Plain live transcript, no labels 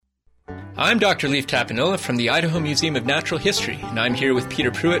I'm Dr. Leif Tapanila from the Idaho Museum of Natural History, and I'm here with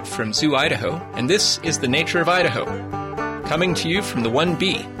Peter Pruett from Zoo Idaho, and this is the Nature of Idaho. Coming to you from the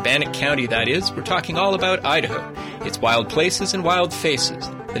 1B, Bannock County that is, we're talking all about Idaho, its wild places and wild faces,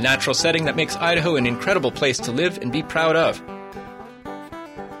 the natural setting that makes Idaho an incredible place to live and be proud of.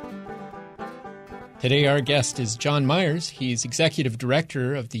 Today our guest is John Myers. He's Executive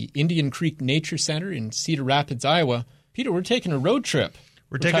Director of the Indian Creek Nature Center in Cedar Rapids, Iowa. Peter, we're taking a road trip.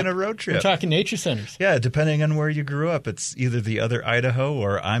 We're taking a road trip. We're talking nature centers. Yeah, depending on where you grew up, it's either the other Idaho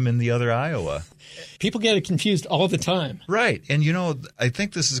or I'm in the other Iowa. People get it confused all the time. Right. And, I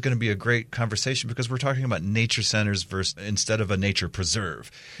think this is going to be a great conversation because we're talking about nature centers instead of a nature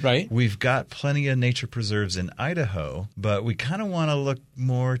preserve. Right. We've got plenty of nature preserves in Idaho, but we kind of want to look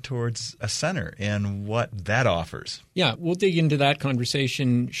more towards a center and what that offers. Yeah, we'll dig into that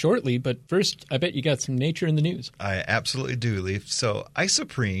conversation shortly. But first, I bet you got some nature in the news. I absolutely do, Leif. So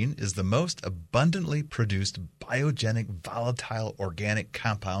isoprene is the most abundantly produced biogenic volatile organic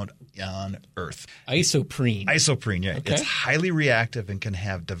compound on Earth. Isoprene. Isoprene, yeah. Okay. It's highly reactive and can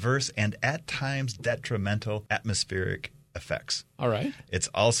have diverse and at times detrimental atmospheric effects. All right. It's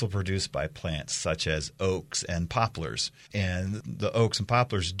also produced by plants such as oaks and poplars. And the oaks and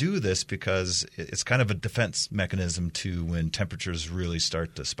poplars do this because it's kind of a defense mechanism to when temperatures really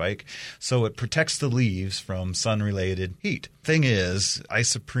start to spike. So it protects the leaves from sun-related heat. Thing is,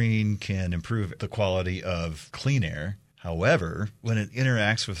 isoprene can improve the quality of clean air. However, when it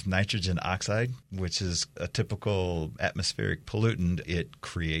interacts with nitrogen oxide, which is a typical atmospheric pollutant, it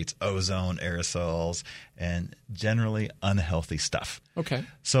creates ozone, aerosols, and generally unhealthy stuff. Okay.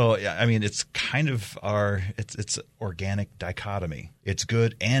 So, it's kind of it's organic dichotomy. It's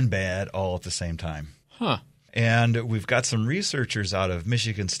good and bad all at the same time. Huh. And we've got some researchers out of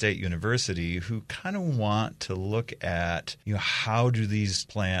Michigan State University who kind of want to look at, how do these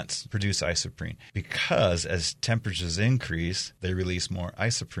plants produce isoprene? Because as temperatures increase, they release more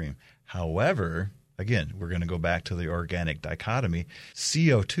isoprene. However, again, we're going to go back to the organic dichotomy.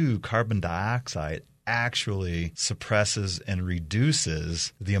 CO2, carbon dioxide, actually suppresses and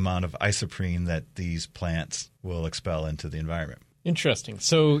reduces the amount of isoprene that these plants will expel into the environment. Interesting.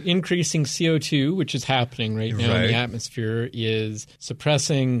 So increasing CO2, which is happening right now in the atmosphere, is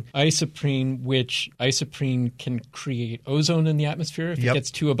suppressing isoprene, which isoprene can create ozone in the atmosphere if it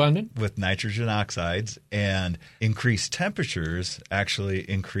gets too abundant? With nitrogen oxides, and increased temperatures actually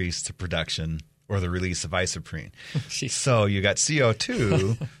increase the production or the release of isoprene. So you got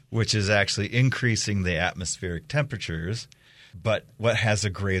CO2, which is actually increasing the atmospheric temperatures. But what has a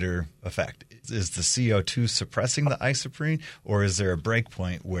greater effect? Is the CO2 suppressing the isoprene, or is there a break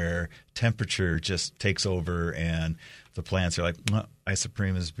point where temperature just takes over and the plants are like,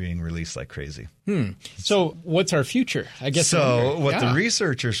 isoprene is being released like crazy? So what's our future? I guess. So what the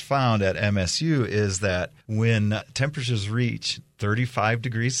researchers found at MSU is that when temperatures reach 35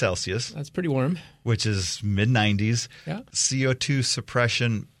 degrees Celsius, that's pretty warm, which is mid-90s, CO2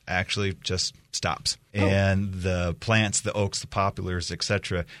 suppression actually just stops. And the plants, the oaks, the poplars,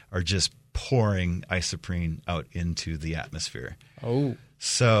 etc., are just pouring isoprene out into the atmosphere.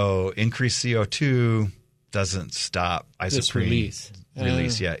 So increased CO2 doesn't stop isoprene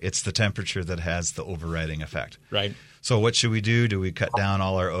release. It's the temperature that has the overriding effect. Right. So what should we do? Do we cut down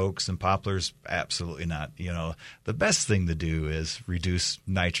all our oaks and poplars? Absolutely not. The best thing to do is reduce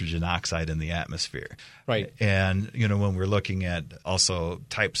nitrogen oxide in the atmosphere. Right. And, when we're looking at also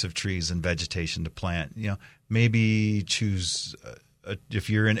types of trees and vegetation to plant, maybe choose if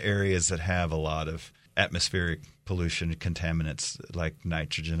you're in areas that have a lot of atmospheric pollution, contaminants like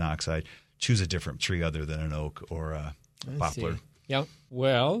nitrogen oxide, choose a different tree other than an oak or a poplar. Yeah.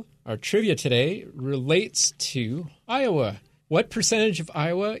 Well, our trivia today relates to Iowa. What percentage of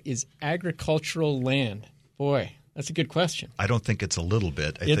Iowa is agricultural land? Boy, that's a good question. I don't think it's a little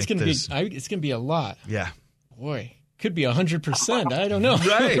bit. It's going to be a lot. Yeah. Boy, could be 100%. I don't know.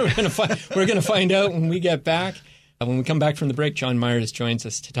 Right. We're going to find out when we get back. When we come back from the break, John Myers joins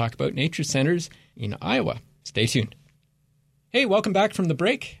us to talk about nature centers in Iowa. Stay tuned. Hey, welcome back from the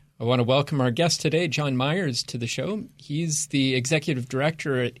break. I want to welcome our guest today, John Myers, to the show. He's the Executive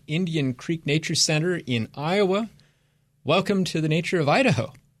Director at Indian Creek Nature Center in Iowa. Welcome to the Nature of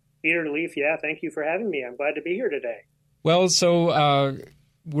Idaho. Peter, Leif, thank you for having me. I'm glad to be here today. Well, so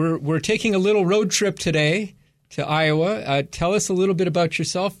we're taking a little road trip today to Iowa. Tell us a little bit about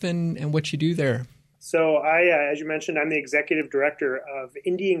yourself and what you do there. So as you mentioned, I'm the Executive Director of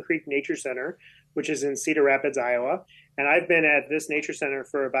Indian Creek Nature Center, which is in Cedar Rapids, Iowa. And I've been at this nature center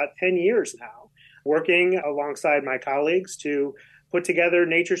for about 10 years now, working alongside my colleagues to put together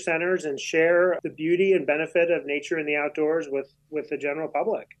nature centers and share the beauty and benefit of nature and the outdoors with the general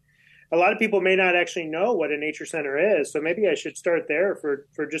public. a lot of people may not actually know what a nature center is. So maybe I should start there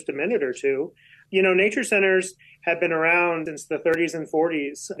for just a minute or two. Nature centers have been around since the 30s and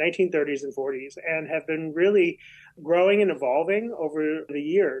 40s, 1930s and 40s, and have been really growing and evolving over the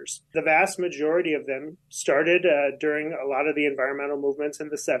years. The vast majority of them started during a lot of the environmental movements in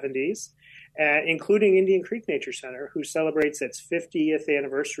the 70s, including Indian Creek Nature Center, who celebrates its 50th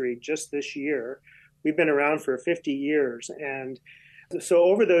anniversary just this year. We've been around for 50 years, and so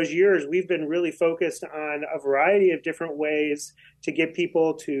over those years, we've been really focused on a variety of different ways to get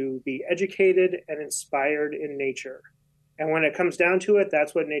people to be educated and inspired in nature. And when it comes down to it,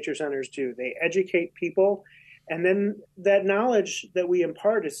 that's what nature centers do. They educate people. And then that knowledge that we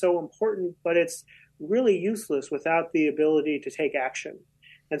impart is so important, but it's really useless without the ability to take action.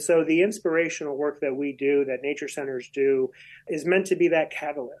 And so the inspirational work that we do, that nature centers do, is meant to be that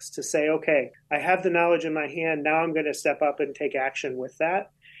catalyst to say, okay, I have the knowledge in my hand. Now I'm going to step up and take action with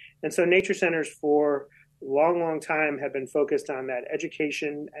that. And so nature centers for a long, long time have been focused on that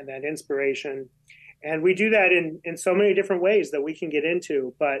education and that inspiration. And we do that in so many different ways that we can get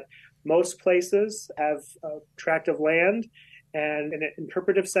into. But most places have a tract of land and an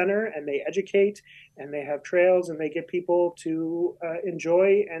interpretive center, and they educate, and they have trails, and they get people to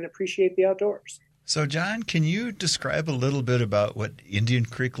enjoy and appreciate the outdoors. So, John, can you describe a little bit about what Indian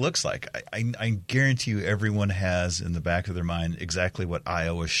Creek looks like? I guarantee you everyone has in the back of their mind exactly what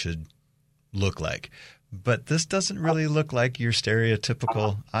Iowa should look like. But this doesn't really look like your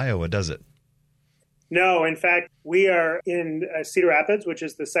stereotypical Iowa, does it? No, in fact, we are in Cedar Rapids, which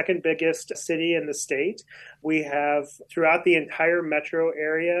is the second biggest city in the state. We have, throughout the entire metro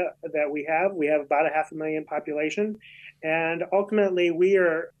area that we have about 500,000 population. And ultimately, we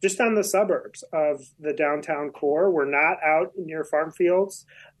are just on the suburbs of the downtown core. We're not out near farm fields.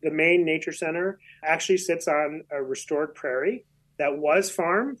 The main nature center actually sits on a restored prairie that was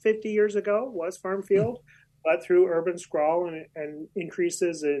farm 50 years ago, was farm field. But through urban sprawl and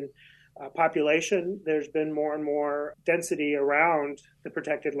increases in population, there's been more and more density around the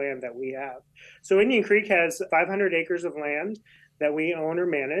protected land that we have. So Indian Creek has 500 acres of land that we own or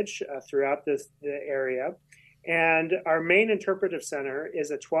manage throughout the area. And our main interpretive center is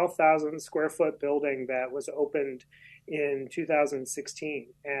a 12,000 square foot building that was opened in 2016.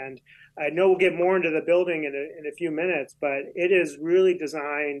 And I know we'll get more into the building in a few minutes, but it is really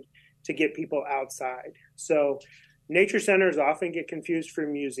designed to get people outside. So nature centers often get confused for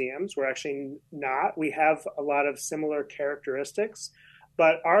museums. We're actually not. We have a lot of similar characteristics,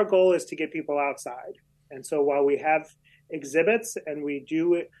 but our goal is to get people outside. And so while we have exhibits and we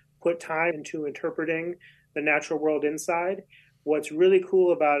do put time into interpreting the natural world inside, what's really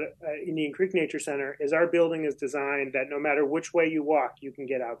cool about Indian Creek Nature Center is our building is designed that no matter which way you walk, you can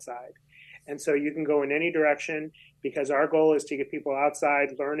get outside. And so you can go in any direction because our goal is to get people outside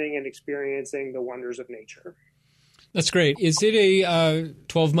learning and experiencing the wonders of nature. That's great. Is it a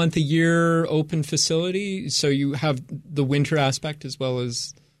 12-month-a-year open facility? So you have the winter aspect as well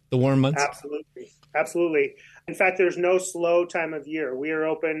as the warm months? Absolutely. In fact, there's no slow time of year. We are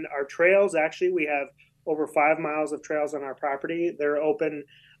open. Our trails, actually, we have over 5 miles of trails on our property. They're open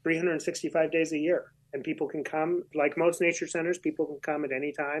 365 days a year. And people can come, like most nature centers, people can come at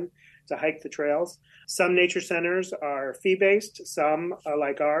any time to hike the trails. Some nature centers are fee-based. Some,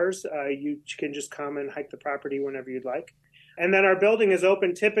 like ours, you can just come and hike the property whenever you'd like. And then our building is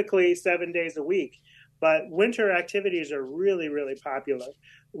open typically 7 days a week. But winter activities are really, really popular.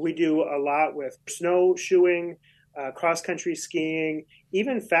 We do a lot with snowshoeing, cross-country skiing,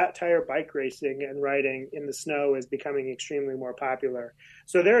 even fat tire bike racing and riding in the snow is becoming extremely more popular.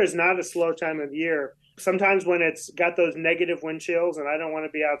 So there is not a slow time of year. Sometimes when it's got those negative wind chills and I don't want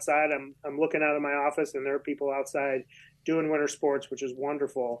to be outside, I'm looking out of my office and there are people outside doing winter sports, which is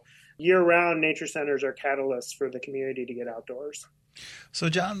wonderful. Year-round, nature centers are catalysts for the community to get outdoors. So,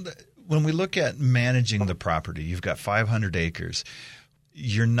 John, when we look at managing the property, you've got 500 acres.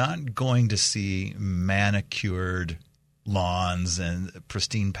 You're not going to see manicured lawns and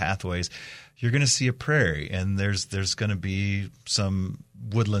pristine pathways. You're going to see a prairie, and there's going to be some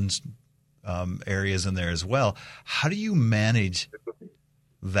woodlands areas in there as well. How do you manage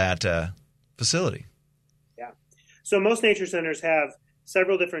that facility? Yeah. So most nature centers have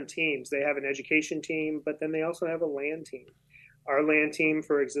several different teams. They have an education team, but then they also have a land team. Our land team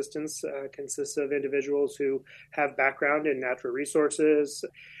for existence consists of individuals who have background in natural resources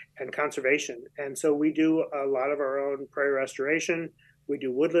and conservation. And so we do a lot of our own prairie restoration. We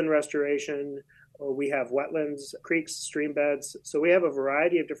do woodland restoration. or we have wetlands, creeks, stream beds. So we have a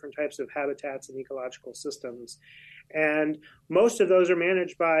variety of different types of habitats and ecological systems. And most of those are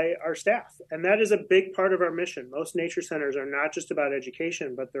managed by our staff. And that is a big part of our mission. Most nature centers are not just about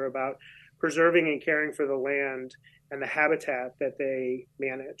education, but they're about preserving and caring for the land and the habitat that they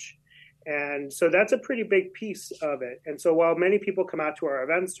manage. And so that's a pretty big piece of it. And so while many people come out to our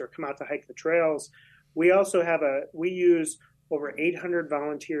events or come out to hike the trails, we also we use over 800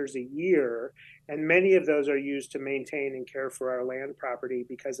 volunteers a year, and many of those are used to maintain and care for our land property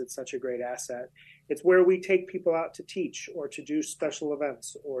because it's such a great asset. It's where we take people out to teach or to do special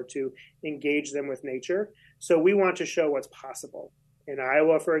events or to engage them with nature. So we want to show what's possible. In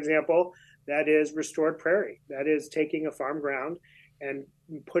Iowa, for example, that is restored prairie. That is taking a farm ground and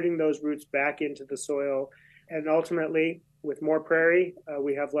putting those roots back into the soil. And ultimately, with more prairie,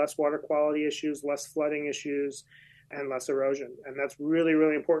 we have less water quality issues, less flooding issues, and less erosion. And that's really,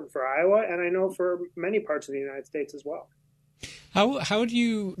 really important for Iowa, and I know for many parts of the United States as well. How do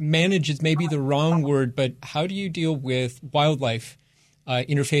you manage is maybe the wrong word, but how do you deal with wildlife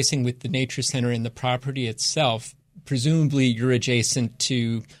interfacing with the nature center and the property itself? Presumably you're adjacent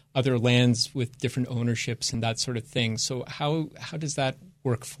to other lands with different ownerships and that sort of thing. So how does that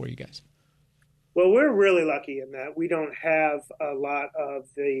work for you guys? Well, we're really lucky in that we don't have a lot of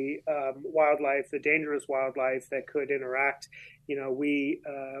the wildlife, the dangerous wildlife that could interact. You know, we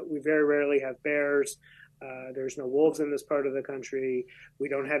very rarely have bears. There's no wolves in this part of the country. We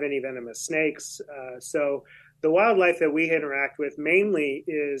don't have any venomous snakes. So the wildlife that we interact with mainly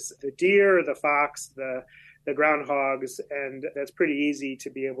is the deer, the fox, the groundhogs, and that's pretty easy to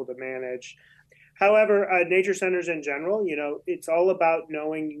be able to manage. However, nature centers in general, you know, it's all about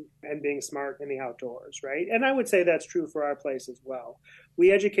knowing and being smart in the outdoors, right? And I would say that's true for our place as well.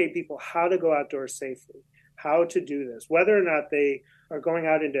 We educate people how to go outdoors safely, how to do this, whether or not they are going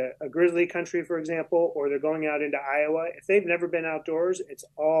out into a grizzly country, for example, or they're going out into Iowa. If they've never been outdoors, it's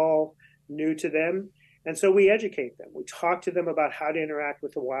all new to them. And so we educate them. We talk to them about how to interact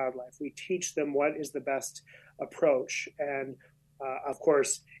with the wildlife. We teach them what is the best approach. And of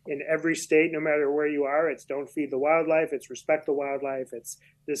course, in every state, no matter where you are, it's don't feed the wildlife, it's respect the wildlife, it's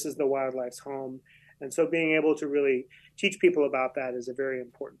this is the wildlife's home. And so being able to really teach people about that is a very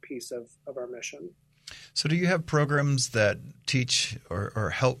important piece of our mission. So do you have programs that teach or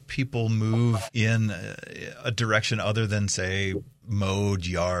help people move in a direction other than, say, mowed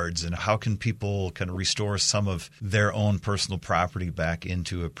yards? And how can people kind of restore some of their own personal property back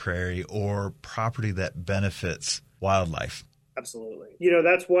into a prairie or property that benefits wildlife? Absolutely. You know,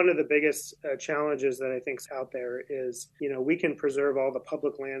 that's one of the biggest challenges that I think is out there is, you know, we can preserve all the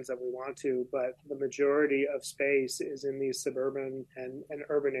public lands that we want to, but the majority of space is in these suburban and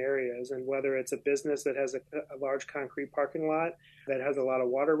urban areas. And whether it's a business that has a large concrete parking lot that has a lot of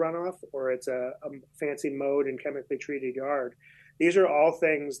water runoff, or it's a fancy mowed and chemically treated yard, these are all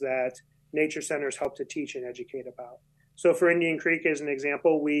things that nature centers help to teach and educate about. So for Indian Creek, as an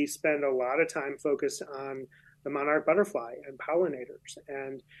example, we spend a lot of time focused on the monarch butterfly and pollinators.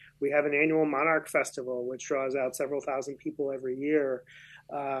 And we have an annual monarch festival, which draws out several thousand people every year.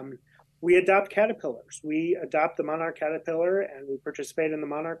 We adopt caterpillars. We adopt the monarch caterpillar and we participate in the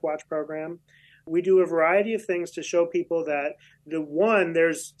Monarch Watch program. We do a variety of things to show people that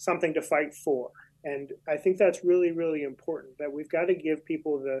there's something to fight for. And I think that's really, really important, that we've got to give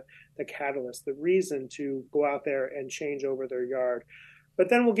people the catalyst, the reason to go out there and change over their yard. But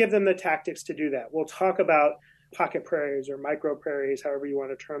then we'll give them the tactics to do that. We'll talk about pocket prairies or micro prairies, however you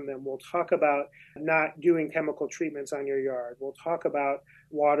want to term them. We'll talk about not doing chemical treatments on your yard. We'll talk about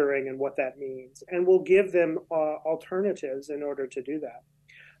watering and what that means. And we'll give them alternatives in order to do that.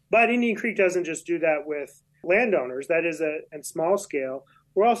 But Indian Creek doesn't just do that with landowners. That is at small scale.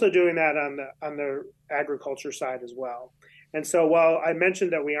 We're also doing that on the agriculture side as well. And so while I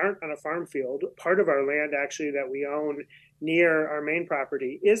mentioned that we aren't on a farm field, part of our land actually that we own near our main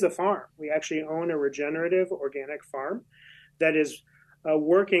property is a farm. We actually own a regenerative organic farm that is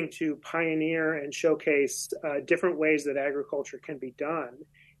working to pioneer and showcase different ways that agriculture can be done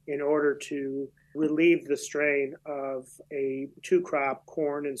in order to relieve the strain of a two-crop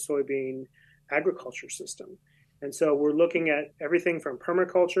corn and soybean agriculture system. And so we're looking at everything from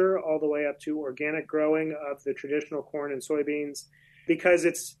permaculture all the way up to organic growing of the traditional corn and soybeans,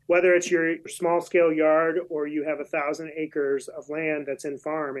 because whether it's your small scale yard or you have 1,000 acres of land that's in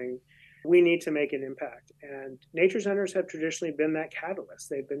farming, we need to make an impact. And nature centers have traditionally been that catalyst.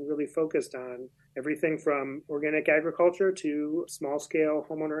 They've been really focused on everything from organic agriculture to small scale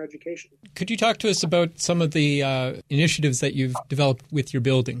homeowner education. Could you talk to us about some of the initiatives that you've developed with your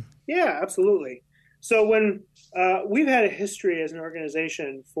building? Yeah, absolutely. So when we've had a history as an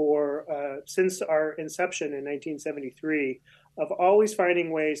organization for since our inception in 1973 of always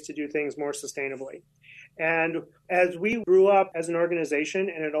finding ways to do things more sustainably. And as we grew up as an organization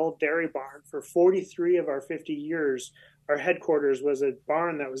in an old dairy barn for 43 of our 50 years, our headquarters was a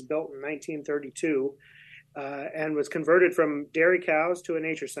barn that was built in 1932 and was converted from dairy cows to a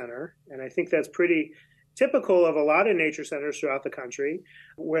nature center. And I think that's pretty typical of a lot of nature centers throughout the country,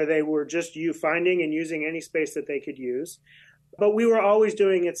 where they were just finding and using any space that they could use. But we were always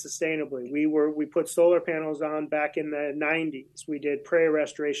doing it sustainably. We put solar panels on back in the 90s. We did prairie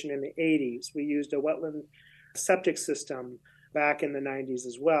restoration in the 80s. We used a wetland septic system back in the 90s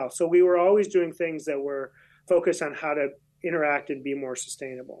as well. So we were always doing things that were focused on how to interact and be more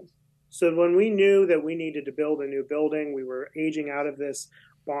sustainable. So when we knew that we needed to build a new building, we were aging out of this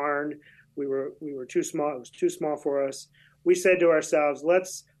barn. We were too small. It was too small for us. We said to ourselves,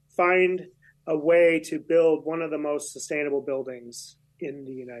 let's find a way to build one of the most sustainable buildings in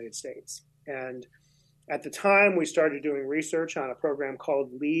the United States. And at the time, we started doing research on a program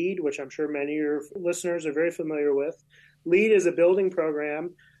called LEED, which I'm sure many of your listeners are very familiar with. LEED is a building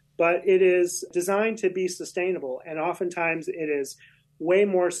program, but it is designed to be sustainable. And oftentimes it is way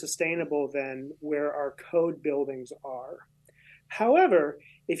more sustainable than where our code buildings are. However,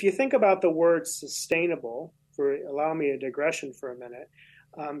 if you think about the word sustainable, allow me a digression for a minute,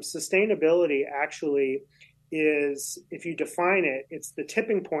 sustainability actually is, if you define it, it's the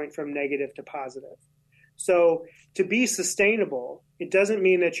tipping point from negative to positive. So to be sustainable, it doesn't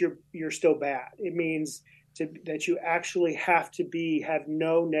mean that you're still bad. It means that you actually have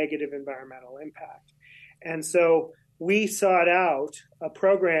no negative environmental impact. And so we sought out a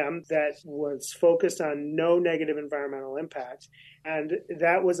program that was focused on no negative environmental impact. And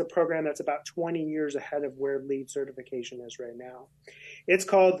that was a program that's about 20 years ahead of where LEED certification is right now. It's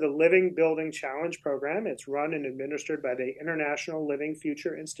called the Living Building Challenge Program. It's run and administered by the International Living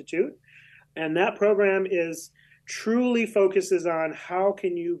Future Institute. And that program truly focuses on how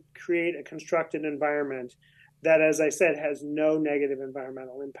can you create a constructed environment that, as I said, has no negative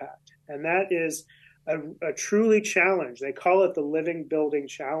environmental impact. And that is a truly challenge. They call it the Living Building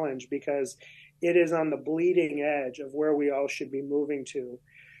Challenge because it is on the bleeding edge of where we all should be moving to.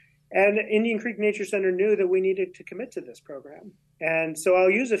 And Indian Creek Nature Center knew that we needed to commit to this program. And so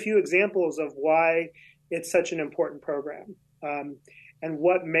I'll use a few examples of why it's such an important program and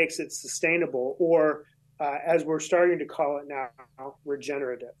what makes it sustainable, or as we're starting to call it now,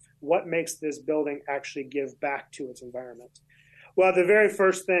 regenerative. What makes this building actually give back to its environment? Well, the very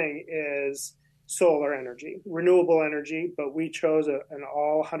first thing is solar energy, renewable energy, but we chose an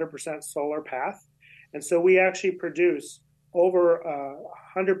all 100% solar path. And so we actually produce over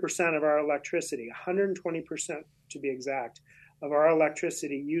 100% of our electricity, 120% to be exact, of our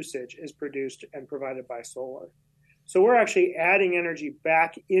electricity usage is produced and provided by solar. So we're actually adding energy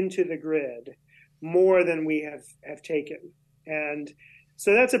back into the grid more than we have taken. And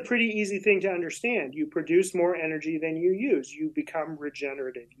so that's a pretty easy thing to understand. You produce more energy than you use. You become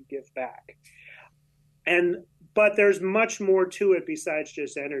regenerative. You give back. But there's much more to it besides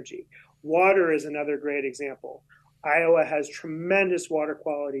just energy. Water is another great example. Iowa has tremendous water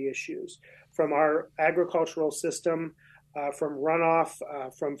quality issues from our agricultural system, from runoff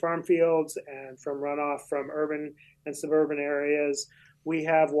from farm fields and from runoff from urban and suburban areas. We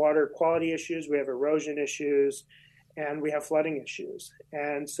have water quality issues, we have erosion issues, and we have flooding issues.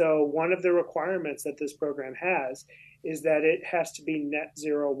 And so one of the requirements that this program has is that it has to be net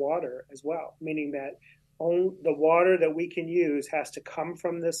zero water as well, meaning that the water that we can use has to come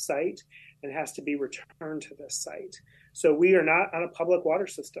from this site and has to be returned to this site. So we are not on a public water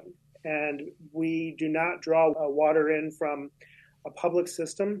system, and we do not draw water in from a public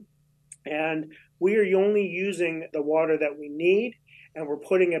system. And we are only using the water that we need, and we're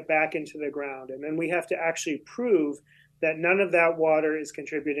putting it back into the ground. And then we have to actually prove that none of that water is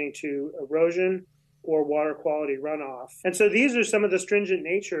contributing to erosion or water quality runoff. And so these are some of the stringent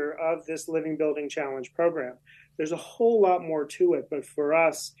nature of this Living Building Challenge program. There's a whole lot more to it, but for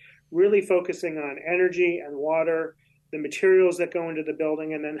us, really focusing on energy and water, the materials that go into the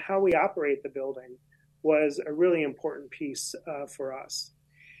building, and then how we operate the building was a really important piece for us.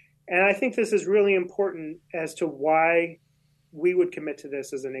 And I think this is really important as to why we would commit to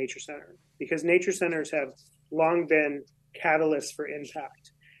this as a nature center, because nature centers have long been catalysts for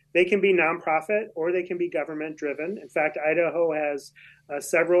impact. They can be nonprofit or they can be government-driven. In fact, Idaho has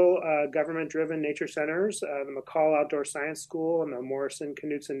several government-driven nature centers, the McCall Outdoor Science School and the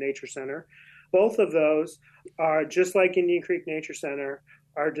Morrison-Knudsen Nature Center. Both of those are, just like Indian Creek Nature Center,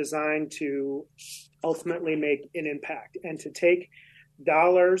 are designed to ultimately make an impact and to take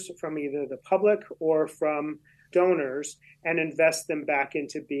dollars from either the public or from donors and invest them back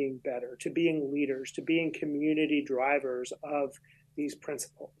into being better, to being leaders, to being community drivers of these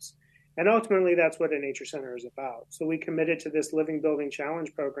principles. And ultimately, that's what a nature center is about. So we committed to this Living Building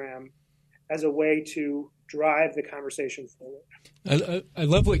Challenge program as a way to drive the conversation forward. I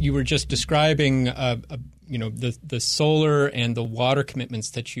love what you were just describing, the solar and the water commitments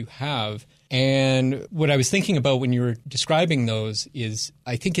that you have. And what I was thinking about when you were describing those is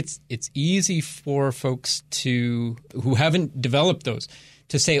I think it's easy for folks who haven't developed those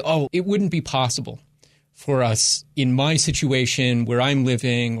to say, oh, it wouldn't be possible for us in my situation where I'm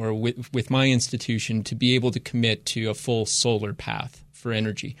living or with my institution to be able to commit to a full solar path for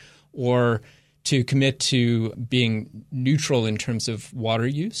energy, or to commit to being neutral in terms of water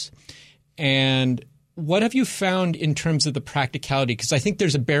use. And what have you found in terms of the practicality? Because I think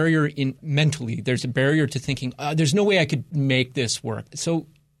there's a barrier mentally. There's a barrier to thinking, there's no way I could make this work. So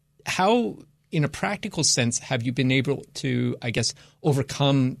how, in a practical sense, have you been able to, I guess,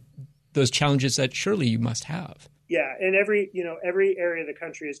 overcome those challenges that surely you must have? Yeah, and every area of the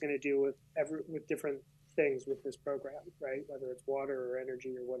country is going to deal with different things with this program, right? Whether it's water or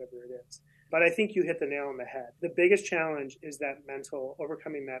energy or whatever it is. But I think you hit the nail on the head. The biggest challenge is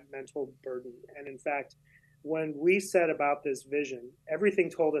overcoming that mental burden. And in fact, when we set about this vision, everything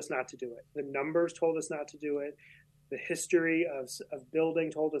told us not to do it. The numbers told us not to do it. The history of building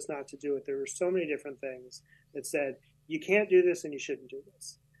told us not to do it. There were so many different things that said, you can't do this and you shouldn't do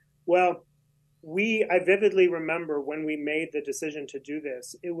this. Well, I vividly remember when we made the decision to do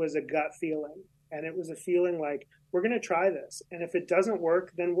this, it was a gut feeling. And it was a feeling like, we're going to try this. And if it doesn't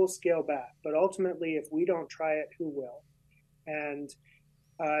work, then we'll scale back. But ultimately, if we don't try it, who will? And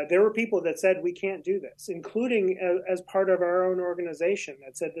there were people that said, we can't do this, including as part of our own organization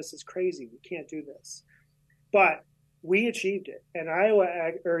that said, this is crazy. We can't do this. But we achieved it. And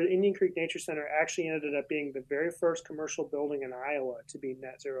Indian Creek Nature Center actually ended up being the very first commercial building in Iowa to be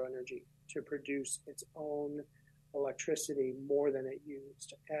net zero energy, to produce its own electricity more than it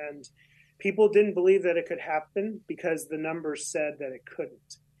used. And people didn't believe that it could happen because the numbers said that it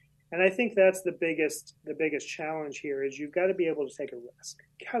couldn't. And I think that's the biggest challenge here is you've got to be able to take a risk,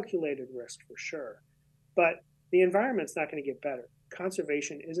 calculated risk for sure. But the environment's not going to get better.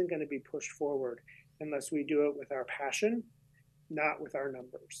 Conservation isn't going to be pushed forward unless we do it with our passion, not with our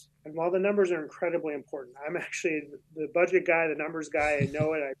numbers. And while the numbers are incredibly important, I'm actually the budget guy, the numbers guy. I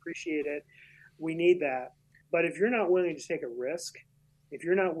know it. I appreciate it. We need that. But if you're not willing to take a risk, if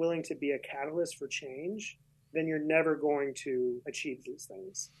you're not willing to be a catalyst for change, then you're never going to achieve these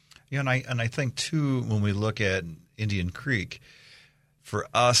things. Yeah, and I think, too, when we look at Indian Creek, for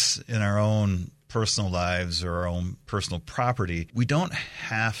us in our own personal lives or our own personal property, we don't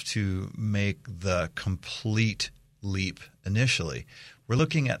have to make the complete leap initially. We're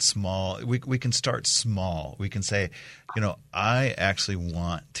looking at small. We can start small. We can say, I actually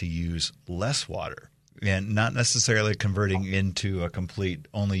want to use less water. And not necessarily converting into a complete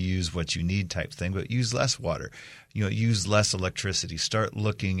only use what you need type thing, but use less water, use less electricity. Start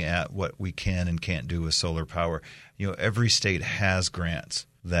looking at what we can and can't do with solar power. Every state has grants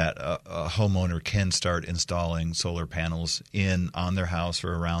that a homeowner can start installing solar panels on their house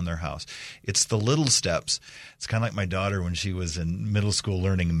or around their house. It's the little steps. It's kind of like my daughter when she was in middle school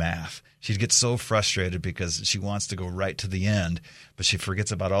learning math. She'd get so frustrated because she wants to go right to the end, but she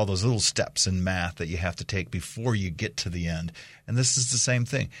forgets about all those little steps in math that you have to take before you get to the end. And this is the same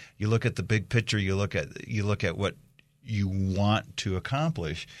thing. You look at the big picture, you look at what you want to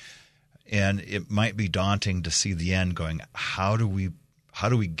accomplish, and it might be daunting to see the end going, how do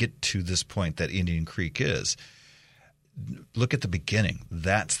we get to this point that Indian Creek is? Look at the beginning.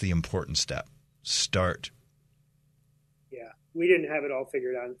 That's the important step. Start. We didn't have it all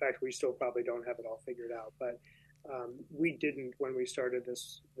figured out. In fact, we still probably don't have it all figured out. But we didn't when we started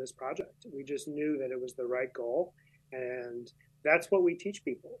this project. We just knew that it was the right goal. And that's what we teach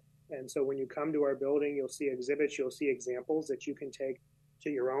people. And so when you come to our building, you'll see exhibits, you'll see examples that you can take to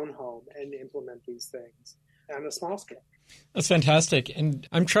your own home and implement these things on a small scale. That's fantastic. And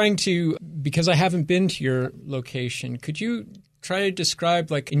I'm trying to, because I haven't been to your location, could you try to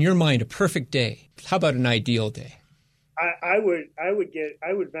describe, like, in your mind, a perfect day? How about an ideal day? I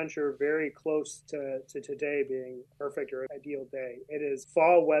would venture very close to today being perfect or ideal day. It is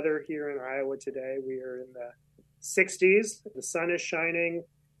fall weather here in Iowa today. We are in the 60s. The sun is shining.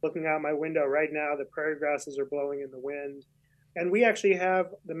 Looking out my window right now, the prairie grasses are blowing in the wind. And we actually have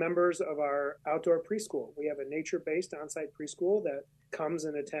the members of our outdoor preschool. We have a nature-based on-site preschool that comes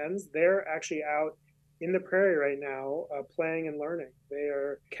and attends. They're actually out in the prairie right now playing and learning. They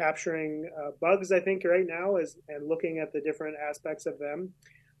are capturing bugs, I think, right now and looking at the different aspects of them.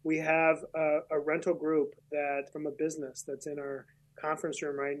 We have a rental group from a business that's in our conference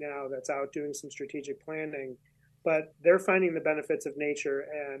room right now that's out doing some strategic planning, but they're finding the benefits of nature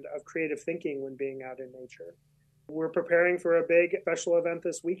and of creative thinking when being out in nature. We're preparing for a big special event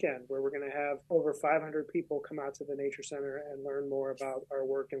this weekend where we're going to have over 500 people come out to the Nature Center and learn more about our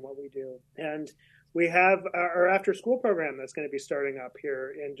work and what we do. And we have our after-school program that's going to be starting up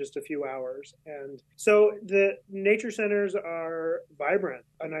here in just a few hours. And so the nature centers are vibrant.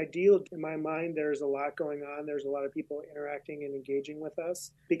 An ideal, in my mind, there's a lot going on. There's a lot of people interacting and engaging with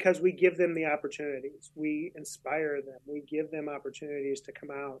us because we give them the opportunities. We inspire them. We give them opportunities to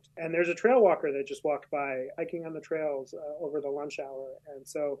come out. And there's a trail walker that just walked by, hiking on the trails over the lunch hour. And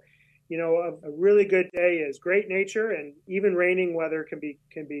so a really good day is great nature, and even raining weather can be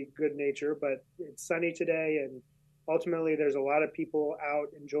good nature, but it's sunny today, and ultimately there's a lot of people out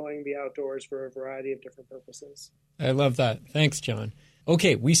enjoying the outdoors for a variety of different purposes. I love that. Thanks, John.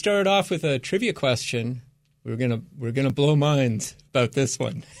 Okay, we started off with a trivia question. We're gonna blow minds about this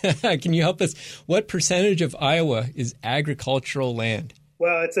one. Can you help us? What percentage of Iowa is agricultural land?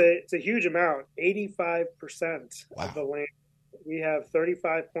 Well, it's a huge amount. 85% of the land. We have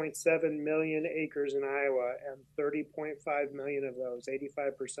 35.7 million acres in Iowa, and 30.5 million of those,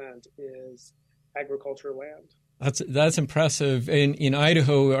 85%, is agricultural land. That's impressive. In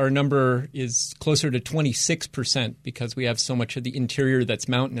Idaho, our number is closer to 26% because we have so much of the interior that's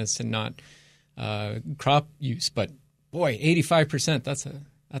mountainous and not crop use. But boy, 85%, that's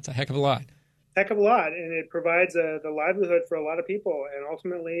a heck of a lot. Heck of a lot, and it provides the livelihood for a lot of people. And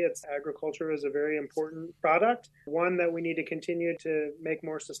ultimately, agriculture is a very important product, one that we need to continue to make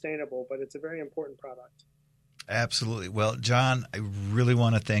more sustainable, but it's a very important product. Absolutely. Well, John, I really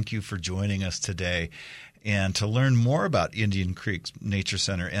want to thank you for joining us today. And to learn more about Indian Creek Nature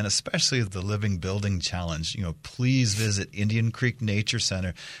Center and especially the Living Building Challenge, please visit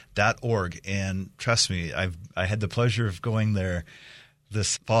IndianCreekNatureCenter.org. And trust me, I had the pleasure of going there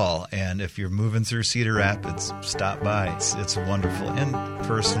this fall, and if you're moving through Cedar Rapids, stop by. It's a wonderful and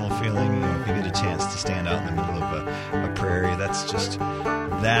personal feeling. If you get a chance to stand out in the middle of a prairie, that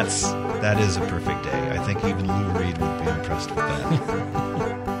is a perfect day. I think even Lou Reed would be impressed with that.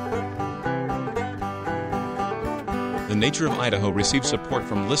 The Nature of Idaho receives support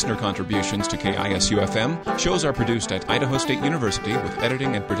from listener contributions to KISU-FM. Shows are produced at Idaho State University with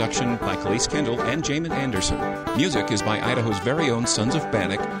editing and production by Khalees Kendall and Jamin Anderson. Music is by Idaho's very own Sons of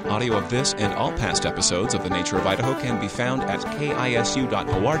Bannock. Audio of this and all past episodes of The Nature of Idaho can be found at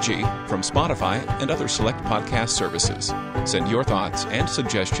KISU.org from Spotify and other select podcast services. Send your thoughts and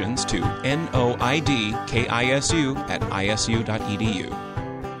suggestions to noidkisu@isu.edu.